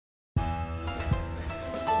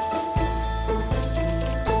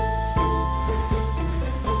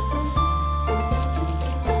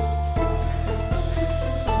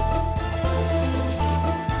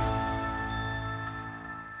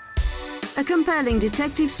A compelling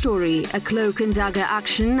detective story, a cloak and dagger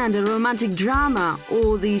action, and a romantic drama,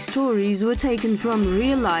 all these stories were taken from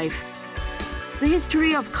real life. The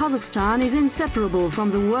history of Kazakhstan is inseparable from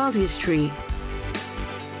the world history.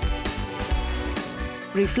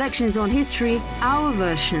 Reflections on history, our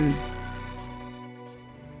version.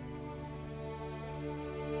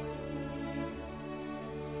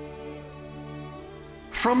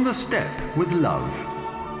 From the steppe with love.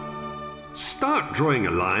 Start drawing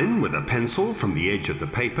a line with a pencil from the edge of the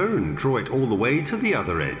paper and draw it all the way to the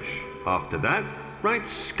other edge. After that, write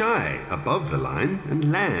sky above the line and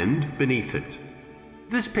land beneath it.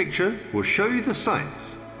 This picture will show you the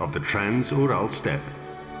sights of the Trans-Ural steppe.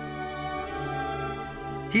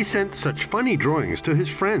 He sent such funny drawings to his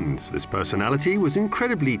friends. This personality was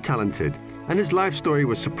incredibly talented, and his life story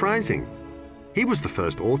was surprising. He was the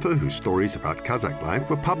first author whose stories about Kazakh life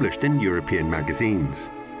were published in European magazines.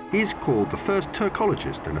 He is called the first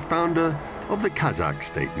Turkologist and a founder of the Kazakh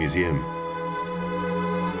State Museum.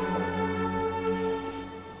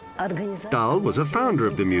 Dal was a founder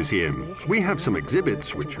of the museum. We have some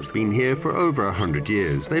exhibits which have been here for over 100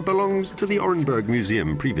 years. They belonged to the Orenburg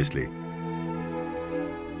Museum previously.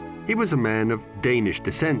 He was a man of Danish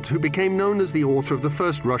descent who became known as the author of the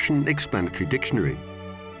first Russian Explanatory Dictionary.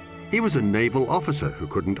 He was a naval officer who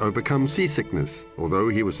couldn't overcome seasickness. Although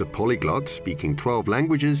he was a polyglot speaking 12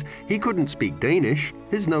 languages, he couldn't speak Danish,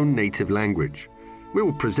 his known native language. We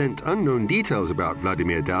will present unknown details about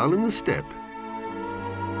Vladimir Dal in the steppe.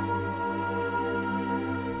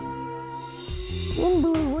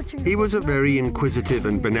 He was a very inquisitive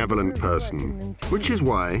and benevolent person, which is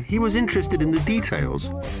why he was interested in the details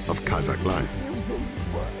of Kazakh life.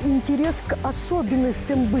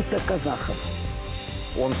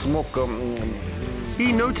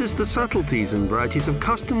 He noticed the subtleties and varieties of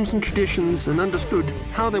customs and traditions and understood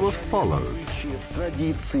how they were followed.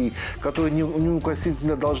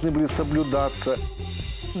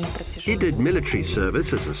 He did military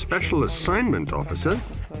service as a special assignment officer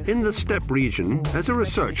in the steppe region as a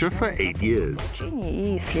researcher for 8 years.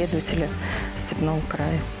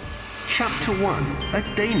 Chapter 1.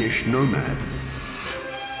 A Danish Nomad.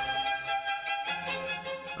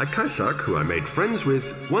 A Kazakh who I made friends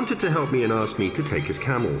with wanted to help me and asked me to take his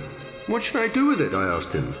camel. What should I do with it? I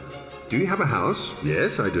asked him. Do you have a house?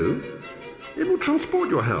 Yes, I do. It will transport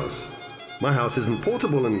your house. My house isn't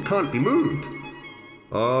portable and can't be moved.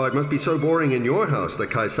 Oh, it must be so boring in your house, the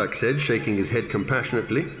Kazakh said, shaking his head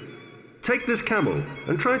compassionately. Take this camel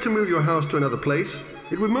and try to move your house to another place.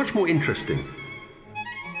 It would be much more interesting.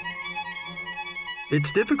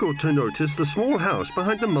 It's difficult to notice the small house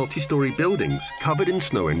behind the multi-story buildings covered in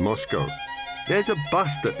snow in Moscow. There's a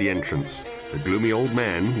bust at the entrance. The gloomy old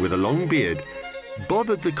man with a long beard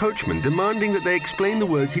bothered the coachman, demanding that they explain the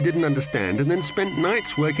words he didn't understand, and then spent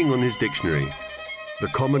nights working on his dictionary. The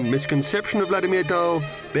common misconception of Vladimir Dal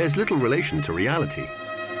bears little relation to reality.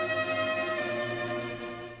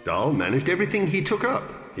 Dal managed everything he took up.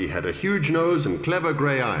 He had a huge nose and clever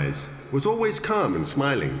grey eyes, was always calm and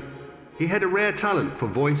smiling. He had a rare talent for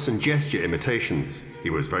voice and gesture imitations.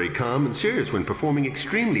 He was very calm and serious when performing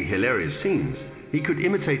extremely hilarious scenes. He could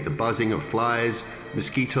imitate the buzzing of flies,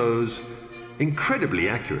 mosquitoes, incredibly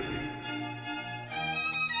accurately.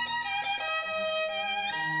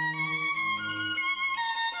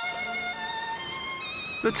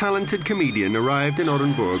 The talented comedian arrived in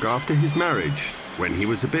Orenburg after his marriage, when he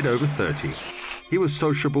was a bit over 30. He was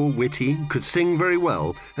sociable, witty, could sing very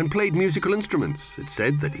well, and played musical instruments. It's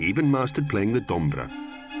said that he even mastered playing the dombra.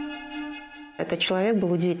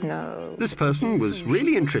 This person was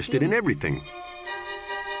really interested in everything.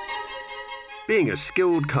 Being a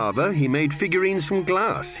skilled carver, he made figurines from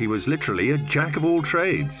glass. He was literally a jack of all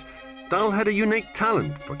trades. Dal had a unique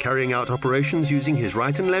talent for carrying out operations using his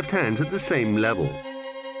right and left hands at the same level.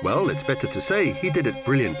 Well, it's better to say he did it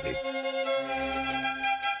brilliantly.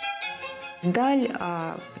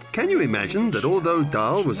 Can you imagine that although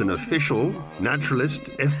Dal was an official, naturalist,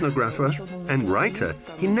 ethnographer, and writer,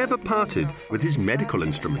 he never parted with his medical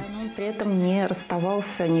instruments?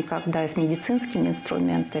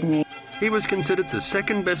 He was considered the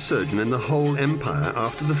second best surgeon in the whole empire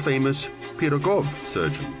after the famous Pirogov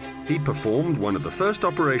surgeon. He performed one of the first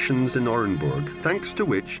operations in Orenburg, thanks to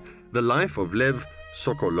which the life of Lev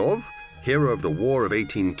Sokolov, hero of the War of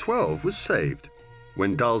 1812, was saved.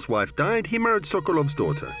 When Dal's wife died, he married Sokolov's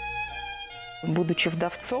daughter.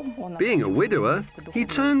 Being a widower, he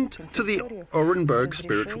turned to the Orenburg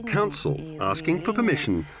Spiritual Council, asking for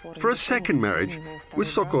permission for a second marriage with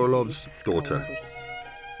Sokolov's daughter.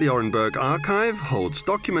 The Orenburg archive holds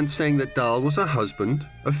documents saying that Dal was a husband,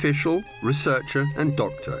 official, researcher, and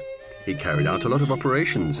doctor. He carried out a lot of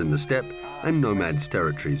operations in the steppe and nomads'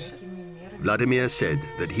 territories. Vladimir said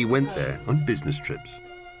that he went there on business trips.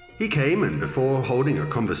 He came, and before holding a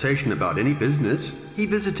conversation about any business, he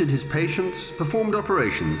visited his patients, performed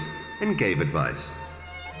operations, and gave advice.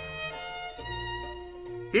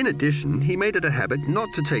 In addition, he made it a habit not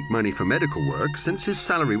to take money for medical work since his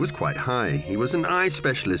salary was quite high. He was an eye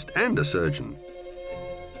specialist and a surgeon.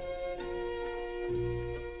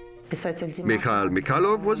 Mikhail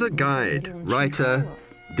Mikhailov was a guide, writer,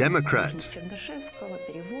 Democrat,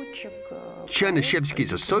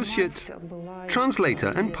 Chernyshevsky's associate,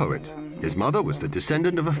 translator and poet. His mother was the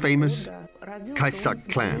descendant of a famous Kazakh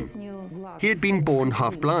clan. He had been born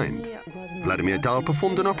half-blind. Vladimir Dal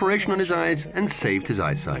performed an operation on his eyes and saved his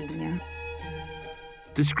eyesight.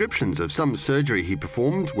 Descriptions of some surgery he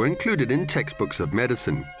performed were included in textbooks of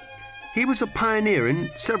medicine. He was a pioneer in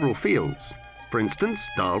several fields. For instance,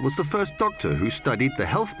 Dal was the first doctor who studied the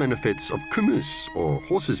health benefits of kumis, or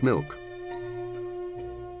horse's milk.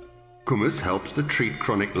 Kumis helps to treat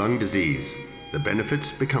chronic lung disease. The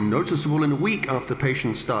benefits become noticeable in a week after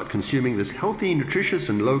patients start consuming this healthy, nutritious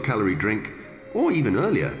and low-calorie drink, or even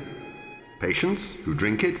earlier. Patients who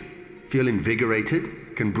drink it feel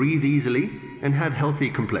invigorated, can breathe easily, and have healthy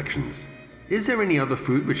complexions. Is there any other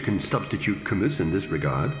food which can substitute kumis in this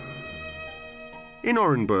regard? In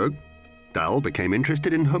Orenburg, Dal became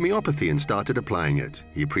interested in homeopathy and started applying it.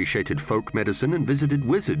 He appreciated folk medicine and visited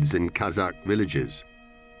wizards in Kazakh villages.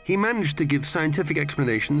 He managed to give scientific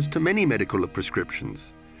explanations to many medical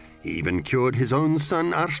prescriptions. He even cured his own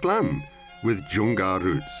son Arslan with Jungar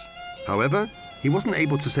roots. However, he wasn't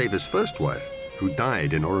able to save his first wife, who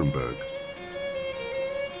died in Orenburg.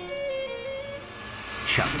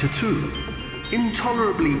 Chapter 2.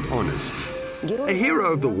 Intolerably Honest. A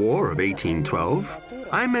hero of the War of 1812,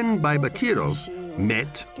 Ivan Baybatyrov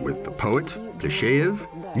met with the poet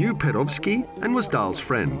Plisheyev, knew Perovsky, and was Dal's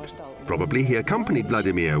friend. Probably he accompanied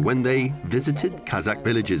Vladimir when they visited Kazakh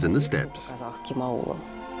villages in the steppes.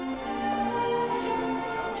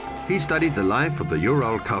 He studied the life of the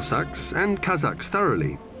Ural Cossacks and Kazakhs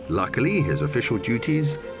thoroughly. Luckily, his official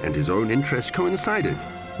duties and his own interests coincided,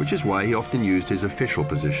 which is why he often used his official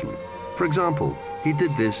position. For example, he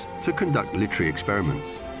did this to conduct literary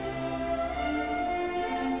experiments.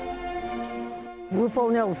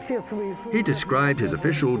 He described his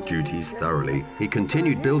official duties thoroughly. He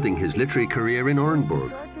continued building his literary career in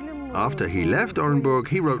Orenburg. After he left Orenburg,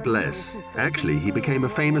 he wrote less. Actually, he became a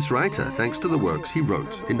famous writer thanks to the works he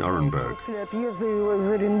wrote in Orenburg.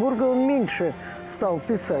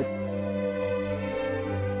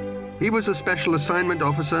 He was a special assignment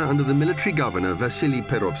officer under the military governor Vasily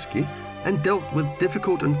Perovsky and dealt with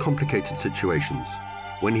difficult and complicated situations.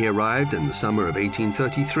 When he arrived in the summer of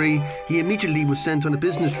 1833, he immediately was sent on a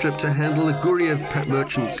business trip to handle a Guryev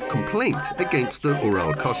merchant's complaint against the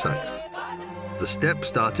Ural Cossacks. The steppe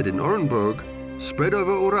started in Orenburg, spread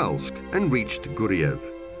over Uralsk, and reached Guryev.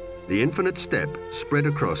 The infinite steppe spread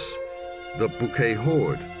across the Bukay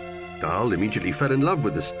horde. Dal immediately fell in love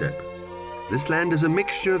with the steppe. This land is a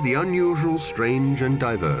mixture of the unusual, strange, and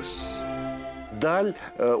diverse.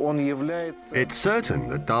 It's certain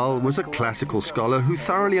that Dal was a classical scholar who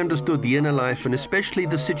thoroughly understood the inner life and especially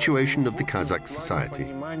the situation of the Kazakh society.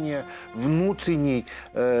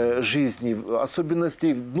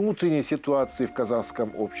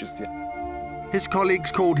 His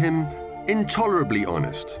colleagues called him intolerably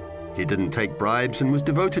honest. He didn't take bribes and was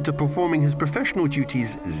devoted to performing his professional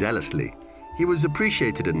duties zealously. He was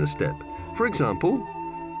appreciated in the steppe. For example,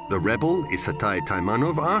 the rebel Isatai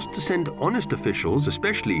Taimanov asked to send honest officials,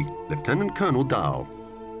 especially Lieutenant Colonel Dal.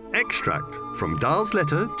 Extract from Dal's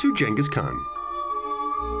letter to Genghis Khan.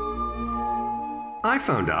 I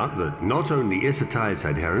found out that not only Isatai's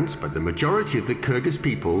adherents, but the majority of the Kyrgyz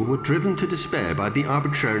people were driven to despair by the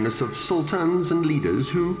arbitrariness of sultans and leaders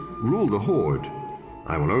who rule the horde.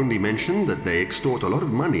 I will only mention that they extort a lot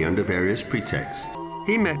of money under various pretexts.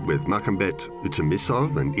 He met with Makhambet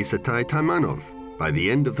Utamisov and Isatai Taimanov. By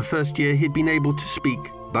the end of the first year, he'd been able to speak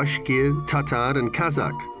Bashkir, Tatar, and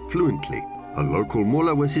Kazakh fluently. A local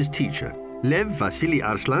mullah was his teacher. Lev Vasily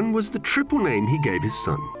Arslan was the triple name he gave his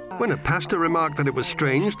son. When a pastor remarked that it was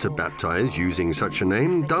strange to baptize using such a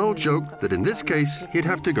name, Dal joked that in this case, he'd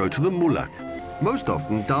have to go to the mullah. Most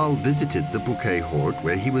often, Dal visited the Bukay horde,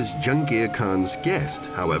 where he was Jahangir Khan's guest.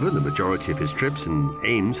 However, the majority of his trips and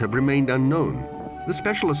aims have remained unknown. The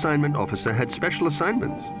special assignment officer had special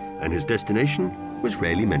assignments, and his destination was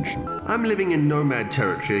rarely mentioned. I'm living in nomad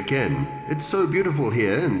territory again. It's so beautiful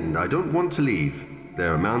here, and I don't want to leave.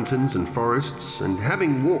 There are mountains and forests, and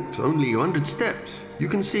having walked only 100 steps, you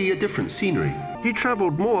can see a different scenery. He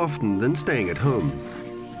traveled more often than staying at home.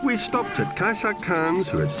 We stopped at Kazakh Khans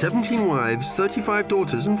who had 17 wives, 35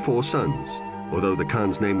 daughters and 4 sons. Although the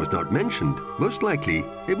Khan's name was not mentioned, most likely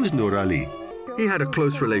it was Nur Ali. He had a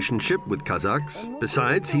close relationship with Kazakhs.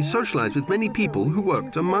 Besides, he socialized with many people who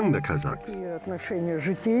worked among the Kazakhs.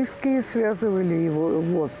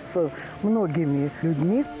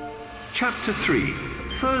 Chapter 3.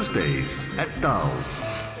 Thursdays at Dal's.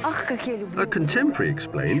 A contemporary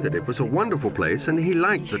explained that it was a wonderful place and he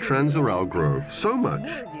liked the Trans-Ural Grove so much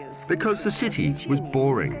because the city was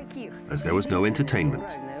boring, as there was no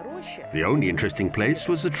entertainment. The only interesting place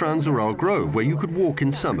was the Trans-Ural Grove, where you could walk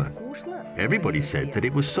in summer. Everybody said that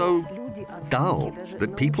it was so dull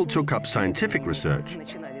that people took up scientific research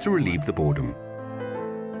to relieve the boredom.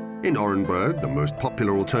 In Orenburg, the most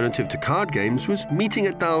popular alternative to card games was meeting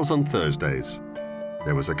at Dal's on Thursdays.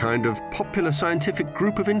 There was a kind of popular scientific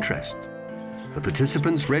group of interest. The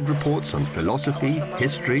participants read reports on philosophy,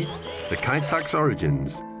 history, the Kazakh's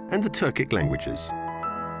origins, and the Turkic languages.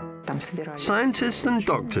 Scientists and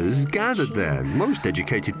doctors gathered there. Most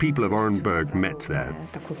educated people of Orenburg met there.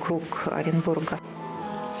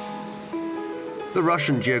 The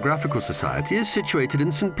Russian Geographical Society is situated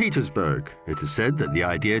in St. Petersburg. It is said that the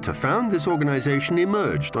idea to found this organization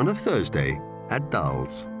emerged on a Thursday at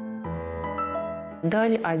Dal's. Dal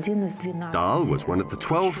was one of the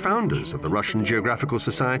 12 founders of the Russian Geographical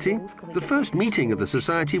Society. The first meeting of the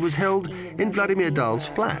society was held in Vladimir Dal's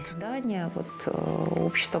flat.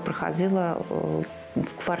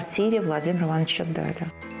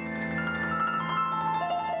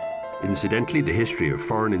 Incidentally, the history of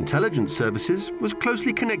foreign intelligence services was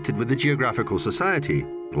closely connected with the Geographical Society.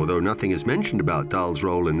 Although nothing is mentioned about Dal's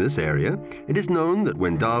role in this area, it is known that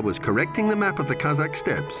when Dal was correcting the map of the Kazakh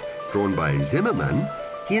steppes, drawn by Zimmermann,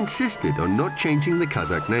 he insisted on not changing the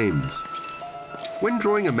Kazakh names. When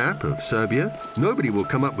drawing a map of Serbia, nobody will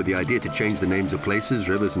come up with the idea to change the names of places,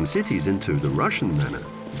 rivers and cities into the Russian manner,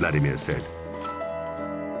 Vladimir said.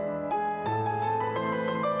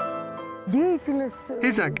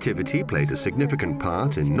 His activity played a significant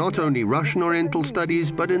part in not only Russian Oriental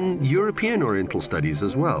studies, but in European Oriental studies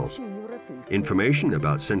as well. Information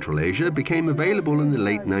about Central Asia became available in the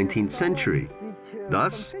late 19th century.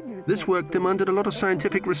 Thus, this work demanded a lot of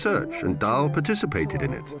scientific research, and Dal participated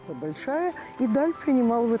in it.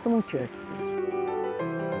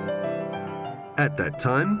 At that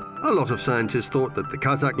time, a lot of scientists thought that the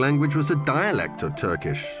Kazakh language was a dialect of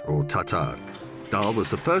Turkish or Tatar. Dal was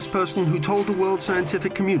the first person who told the world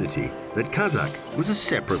scientific community that Kazakh was a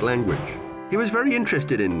separate language. He was very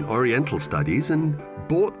interested in Oriental studies and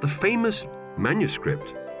bought the famous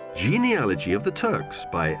manuscript, Genealogy of the Turks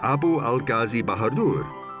by Abu al-Ghazi Bahadur,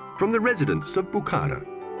 from the residents of Bukhara.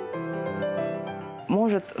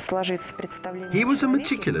 He was a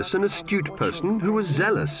meticulous and astute person who was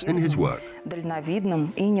zealous in his work.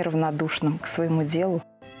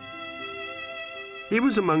 He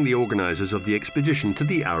was among the organizers of the expedition to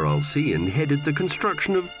the Aral Sea and headed the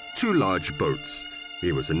construction of 2 large boats.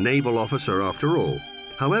 He was a naval officer after all.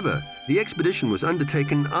 However, the expedition was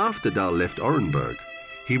undertaken after Dal left Orenburg.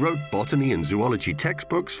 He wrote botany and zoology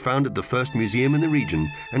textbooks, founded the first museum in the region,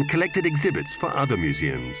 and collected exhibits for other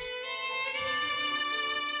museums.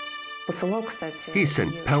 He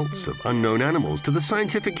sent pelts of unknown animals to the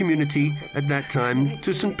scientific community at that time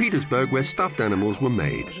to St. Petersburg, where stuffed animals were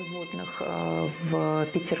made.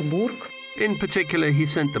 In particular, he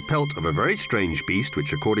sent the pelt of a very strange beast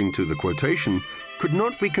which, according to the quotation, could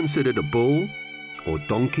not be considered a bull, or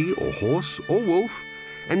donkey, or horse, or wolf,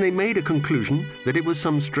 and they made a conclusion that it was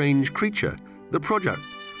some strange creature, the product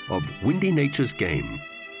of windy nature's game.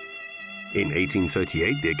 In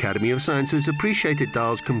 1838, the Academy of Sciences appreciated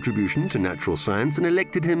Dal's contribution to natural science and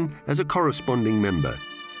elected him as a corresponding member.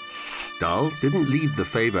 Dal didn't leave the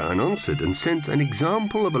favor unanswered and sent an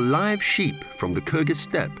example of a live sheep from the Kyrgyz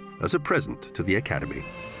steppe as a present to the Academy.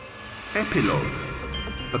 Epilogue: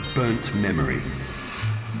 A burnt memory.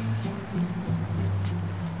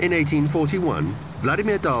 In 1841,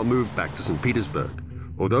 Vladimir Dal moved back to St. Petersburg.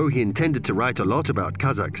 Although he intended to write a lot about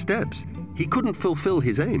Kazakh steppes, he couldn't fulfill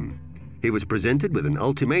his aim. He was presented with an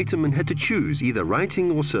ultimatum and had to choose either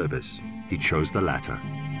writing or service. He chose the latter.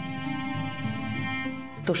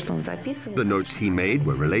 The notes he made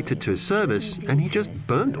were related to his service, and he just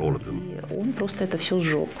burnt all of them.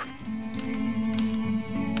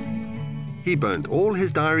 He burnt all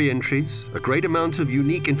his diary entries, a great amount of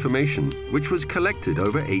unique information, which was collected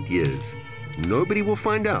over 8 years. Nobody will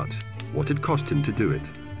find out what it cost him to do it.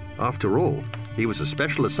 After all, he was a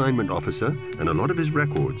special assignment officer, and a lot of his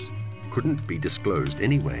records couldn't be disclosed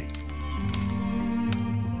anyway.